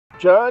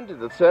John, to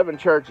the seven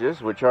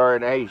churches which are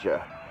in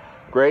Asia,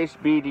 grace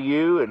be to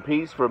you and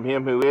peace from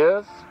him who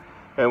is,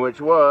 and which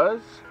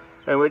was,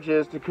 and which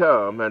is to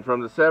come, and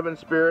from the seven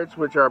spirits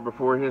which are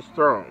before his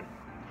throne,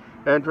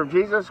 and from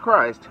Jesus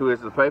Christ, who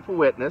is the faithful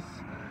witness,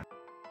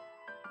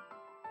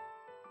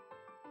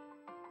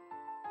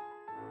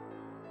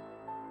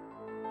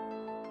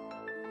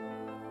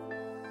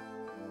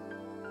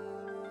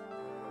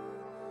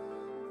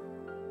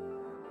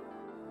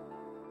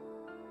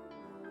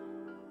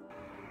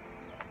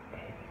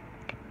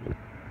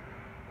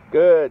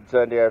 Good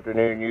Sunday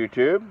afternoon,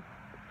 YouTube.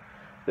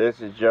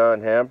 This is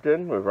John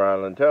Hampton with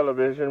Ryland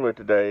Television with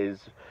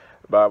today's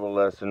Bible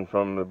lesson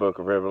from the book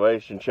of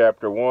Revelation,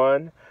 chapter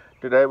 1.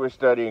 Today we're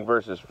studying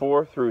verses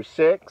 4 through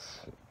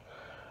 6.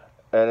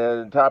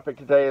 And the topic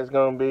today is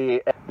going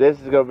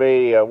to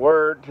be a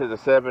word to the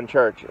seven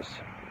churches.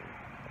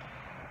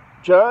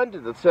 John, to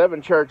the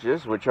seven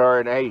churches which are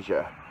in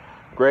Asia,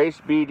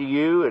 grace be to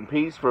you and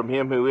peace from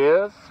him who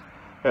is,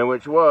 and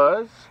which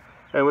was,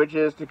 and which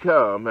is to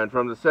come, and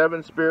from the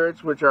seven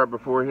spirits which are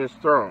before his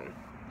throne,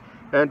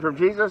 and from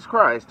Jesus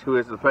Christ, who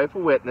is the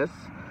faithful witness,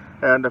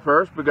 and the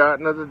first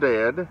begotten of the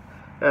dead,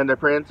 and the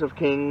Prince of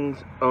kings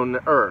on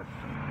the earth,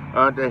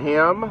 unto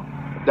him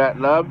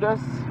that loved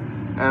us,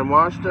 and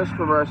washed us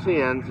from our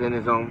sins in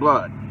his own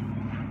blood,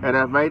 and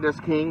hath made us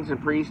kings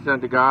and priests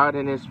unto God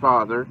and his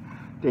Father.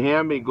 To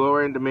him be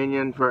glory and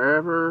dominion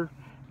forever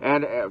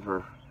and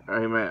ever.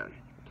 Amen.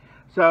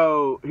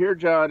 So here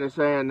John is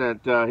saying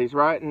that he's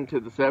writing to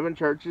the seven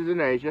churches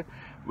in Asia.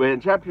 But in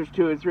chapters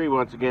 2 and 3,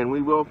 once again,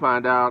 we will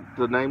find out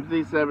the names of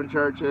these seven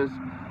churches.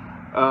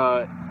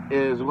 It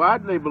is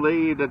widely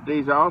believed that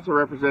these are also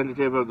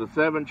representative of the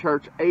seven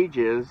church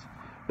ages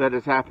that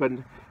has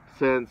happened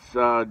since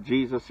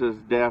Jesus'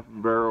 death,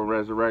 burial,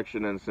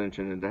 resurrection, and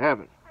ascension into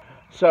heaven.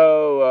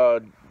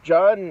 So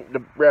John,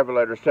 the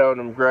Revelator, is telling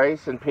them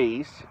grace and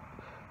peace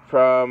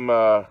from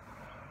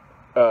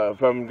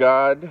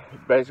God,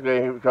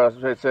 basically,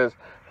 because it says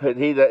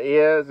he that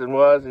is and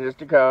was and is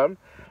to come.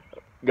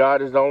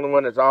 God is the only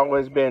one that's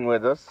always been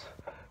with us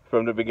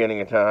from the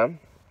beginning of time.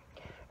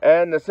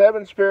 And the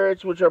seven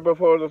spirits which are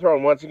before the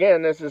throne. Once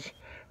again, this is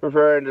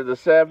referring to the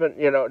seven,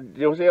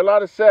 you'll see a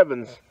lot of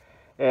sevens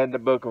in the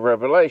book of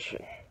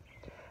Revelation.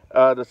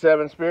 The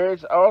seven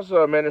spirits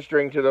also are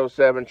ministering to those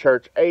seven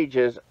church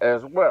ages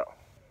as well.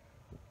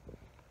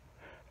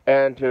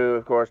 And to,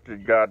 of course, to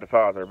God the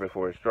Father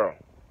before his throne.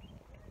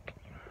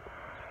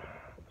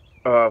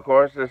 Of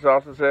course, this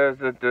also says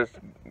that this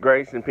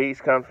grace and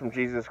peace comes from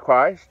Jesus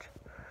Christ,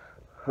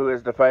 who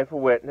is the faithful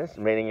witness,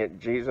 meaning that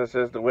Jesus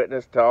is the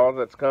witness to all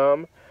that's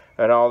come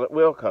and all that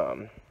will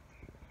come.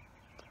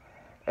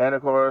 And,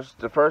 of course,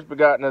 the first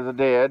begotten of the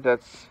dead,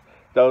 that's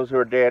those who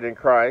are dead in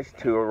Christ,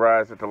 who will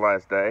rise at the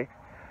last day.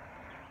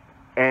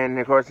 And,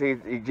 of course,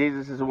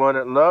 Jesus is the one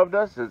that loved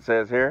us, it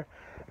says here,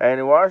 and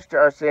he washed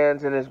our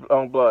sins in his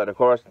own blood. Of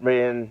course,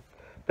 being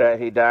that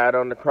he died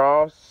on the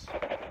cross,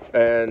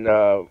 and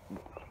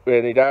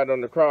when he died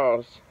on the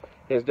cross,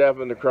 his death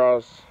on the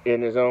cross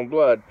in his own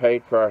blood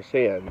paid for our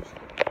sins.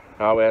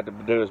 All we have to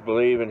do is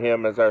believe in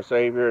him as our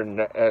Savior and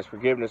as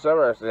forgiveness of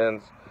our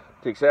sins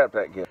to accept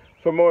that gift.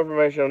 For more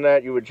information on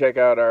that, you would check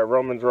out our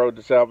Romans Road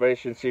to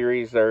Salvation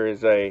series. There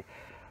is a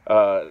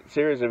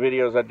series of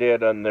videos I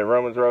did on the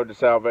Romans Road to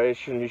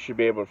Salvation. You should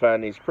be able to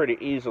find these pretty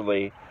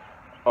easily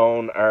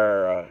on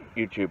our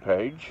YouTube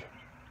page.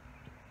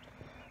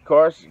 Of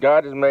course,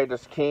 God has made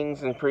us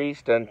kings and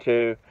priests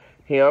unto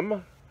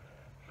him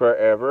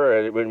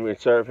forever, when we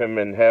serve him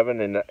in heaven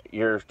in the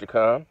years to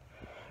come.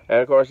 And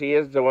of course, he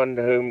is the one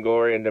to whom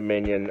glory and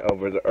dominion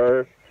over the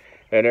earth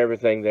and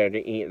everything that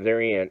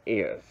therein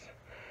is.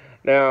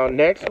 Now,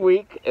 next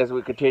week, as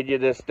we continue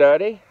this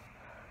study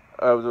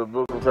of the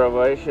book of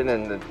Revelation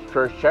and the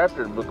first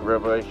chapter of the book of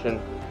Revelation,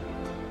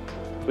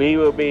 we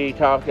will be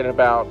talking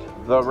about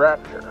the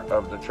rapture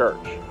of the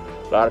church.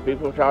 A lot of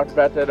people have talked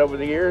about that over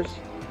the years.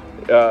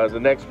 The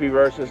next few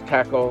verses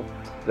tackle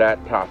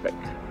that topic.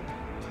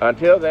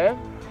 Until then,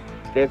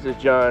 this is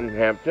John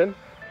Hampton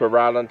for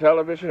Ryland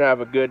Television. Have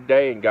a good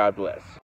day and God bless.